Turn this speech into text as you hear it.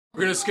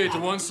We're gonna skate to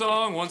one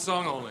song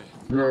only.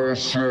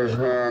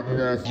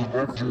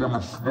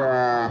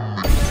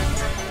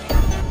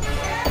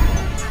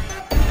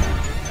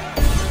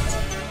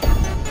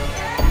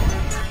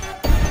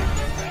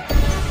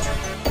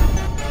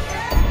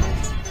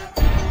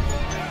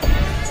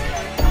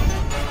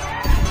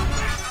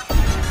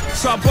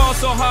 So I ball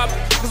so hard,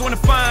 niggas wanna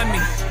find me.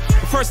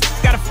 But first,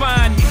 gotta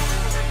find me.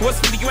 What's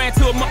 50 grand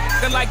to a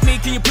motherfucker like me?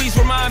 Can you please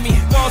remind me?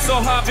 Ball so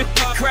hard,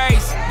 it's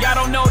crazy. Y'all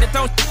don't know that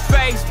don't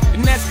face.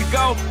 And that's the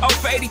go. 0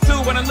 for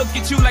 82 when I look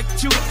at you like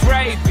you a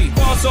gravy.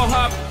 Ball so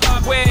hard,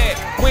 where?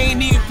 We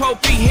ain't even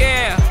Pope be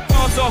here.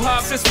 Ball so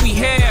hard since we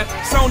here.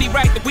 It's only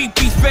right that we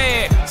be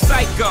fair.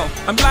 Psycho,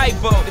 I'm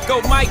liable to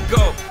go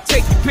Michael.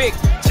 Take your pick,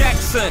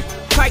 Jackson,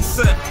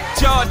 Tyson,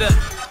 Jordan.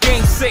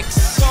 Game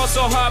 6, ball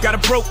so hard, got a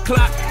broke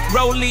clock.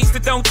 Rollies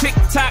that don't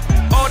tick-tock.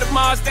 All the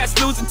Mars that's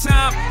losing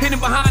time, hidden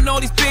behind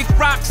all these big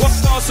rocks.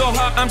 Ball so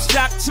hard, I'm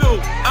shocked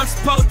too. I'm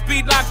supposed to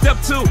be locked up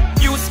too.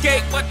 You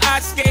escape, but I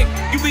escape.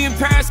 You be in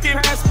Paris,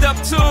 get passed up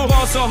too.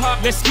 Ball so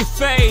hard, let's get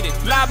faded.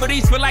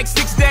 Liberties for like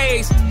 6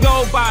 days.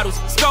 Gold bottles,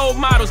 stole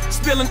models,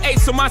 spilling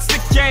ace on my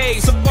sick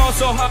J's. So ball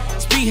so hard,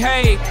 let's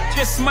behave.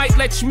 Just might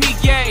let you meet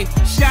gay.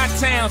 Shot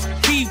towns,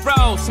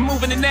 B-rolls,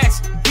 moving the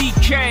next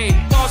DK.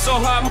 Ball so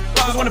hard,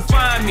 motherfuckers wanna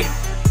find me.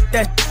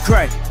 That's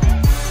crack.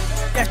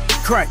 That's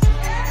crack.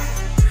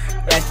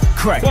 That's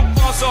crack.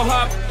 Ball so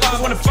hard,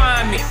 motherfuckers wanna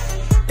find me.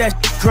 That's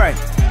crack.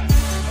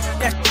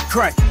 That's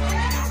crack.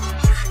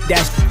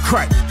 That's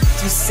crack.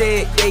 She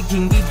said, hey,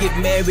 can we get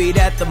married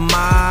at the mall?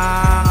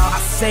 I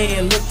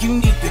said, look, you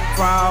need to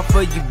crawl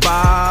for your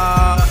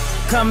bar.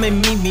 Come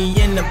and meet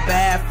me in the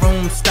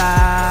bathroom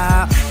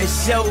style and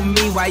show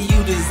me why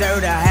you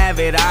deserve to have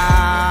it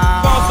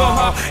all. Ball so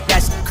hard,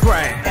 that's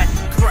crack.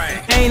 That's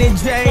crack. Ain't it,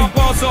 Jay?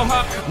 Ball so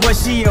hard, what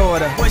she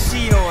order? What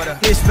she order?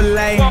 Fish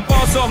fillet.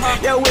 Ball so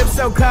hard, your whip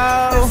so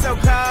cold. So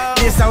cold.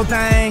 This whole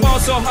thing. Ball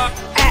so hard,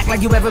 act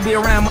like you ever be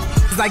around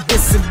like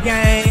this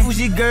again.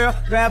 Who's your girl?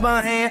 Grab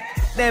her hand.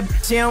 That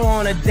bitch, she don't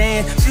wanna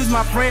dance. She's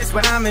my prince,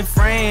 but I'm in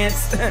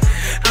France.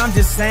 I'm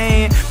just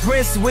saying,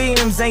 Prince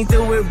Williams ain't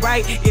do it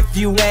right if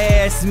you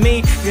ask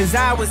me. Cause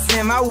I was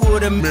him, I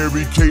would've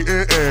Mary Kate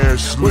and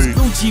Ashley. Was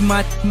Gucci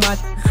my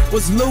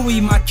was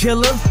Louis my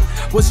killer?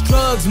 Was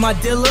drugs my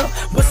dealer?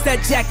 What's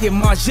that jacket,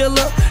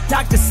 Margilla?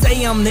 Doctors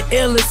say I'm the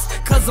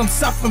illest, cause I'm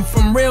suffering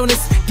from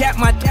realness. Got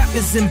my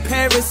dappers in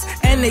Paris,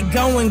 and they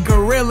going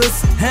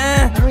gorillas,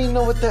 huh? I don't even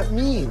know what that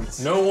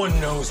means. No one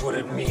knows what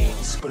it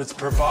means, but it's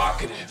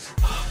provocative.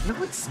 No,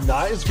 it's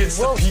not. It gets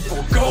the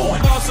people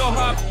going. Ball so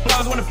hard,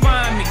 motherfuckers wanna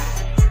find me.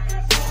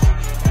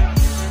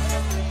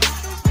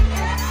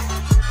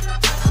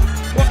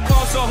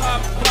 Ball so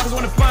hard, motherfuckers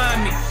wanna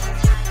find me.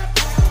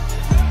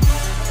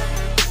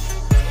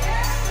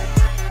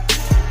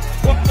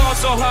 Ball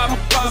so hard,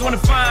 motherfuckers wanna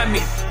find me.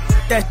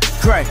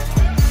 That's crack.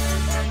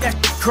 That's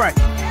crack.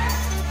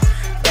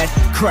 That's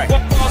crack.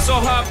 Ball so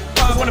hard,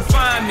 motherfuckers wanna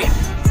find me.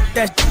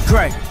 That's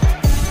crack.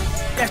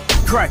 That's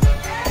crack.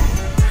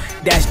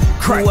 That's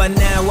crack. Who are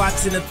now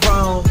watching the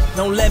throne?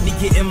 Don't let me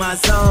get in my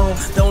zone.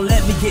 Don't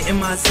let me get in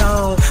my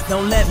zone.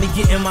 Don't let me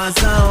get in my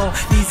zone.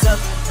 These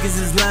other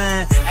niggas is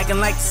lying, acting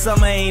like the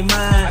summer ain't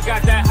mine. I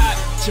got that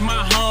hot to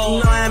my home.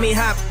 You know how many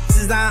hot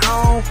I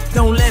own?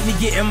 Don't let me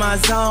get in my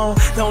zone.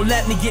 Don't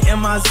let me get in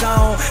my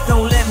zone.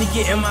 Don't let me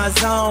get in my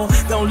zone.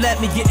 Don't let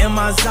me get in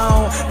my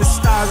zone. The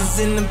stars is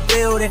in the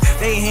building,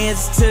 they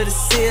hands to the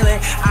ceiling.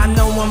 I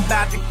know I'm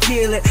about to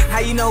kill it. How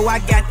you know I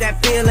got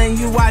that feeling?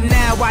 You are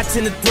now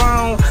watching the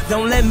throne.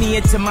 Don't let me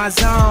into my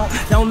zone.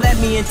 Don't let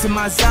me into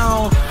my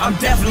zone. I'm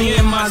definitely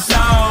in my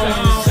zone.